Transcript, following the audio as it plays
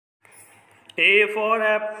A for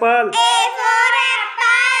apple. A for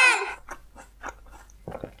apple.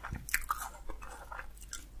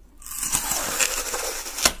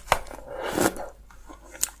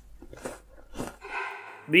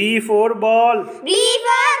 B for ball. B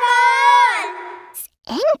for ball.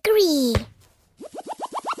 Angry.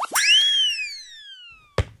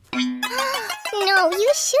 No,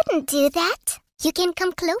 you shouldn't do that. You can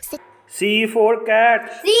come closer. C for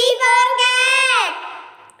cat. C for cat.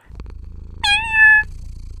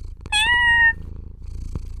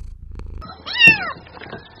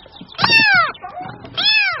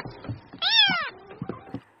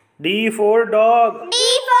 D for dog. D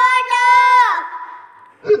for dog.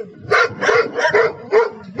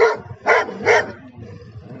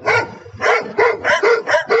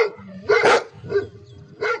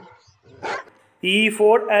 E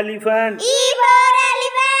for elephant. E for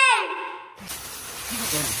elephant.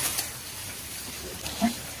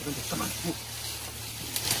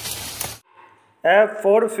 F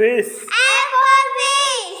for fish. F for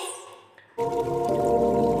fish.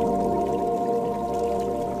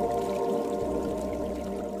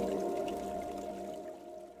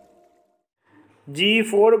 G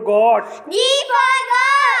for goat. G for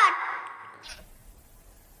goat.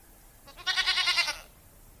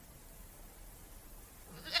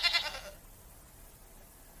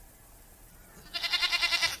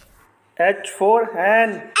 H for hen.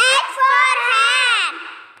 H for hen.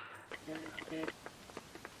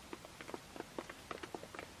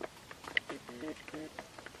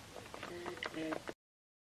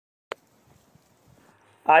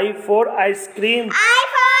 I for ice cream. I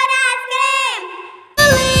for ice cream.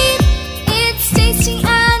 It's tasty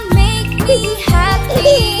and make me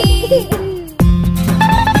happy.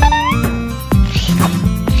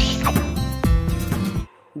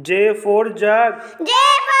 J for jug. J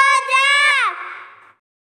for jug.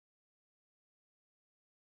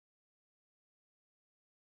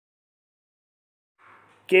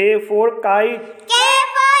 K for kite. K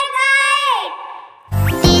for kite.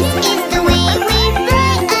 This is the way we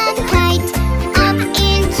fly a kite up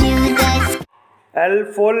into the sky. L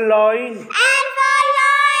for loin. L for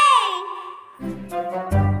loin.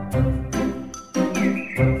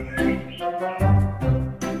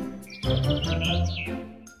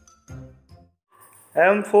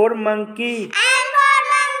 M for monkey. M for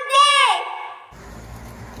monkey.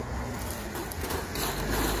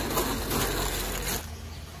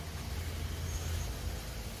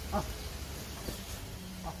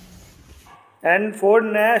 N for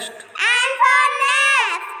nest. N for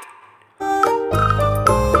nest.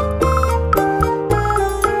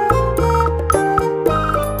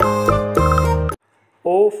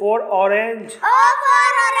 O for orange. O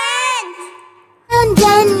for orange. And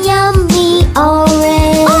then yummy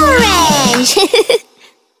orange. Orange.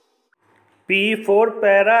 P for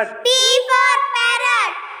parrot. P for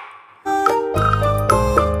parrot.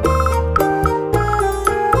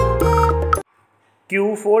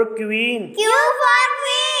 Q for queen. Q for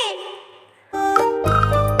queen.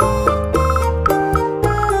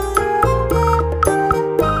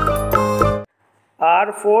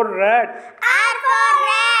 R for rat. R for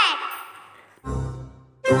rat.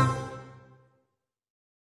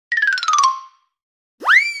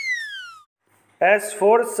 S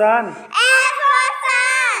for sun. S for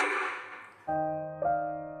sun.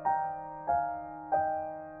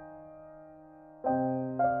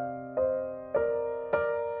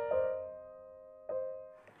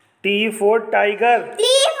 T for tiger. T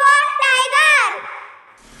for tiger.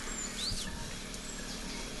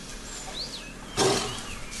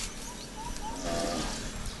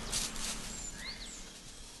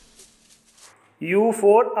 U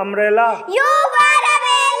for umbrella. U for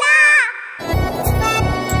umbrella.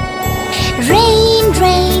 Rain,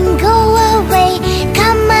 rain, go away.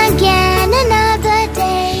 Come again another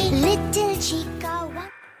day. Little chica.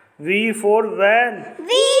 V for van.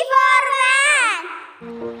 V for van.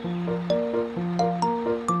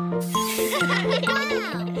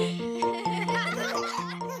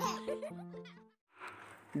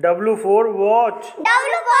 W for watch.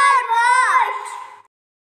 W for watch.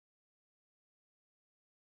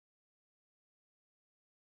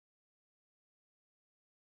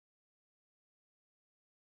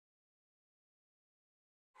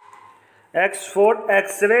 X for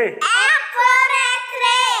X-ray. X for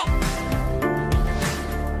X-ray.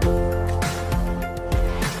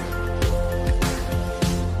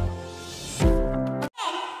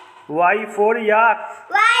 Y for yak.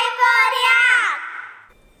 Y for yak.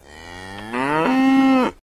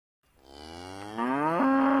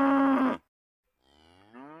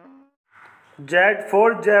 Z for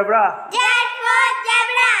zebra. Z for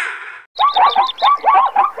zebra.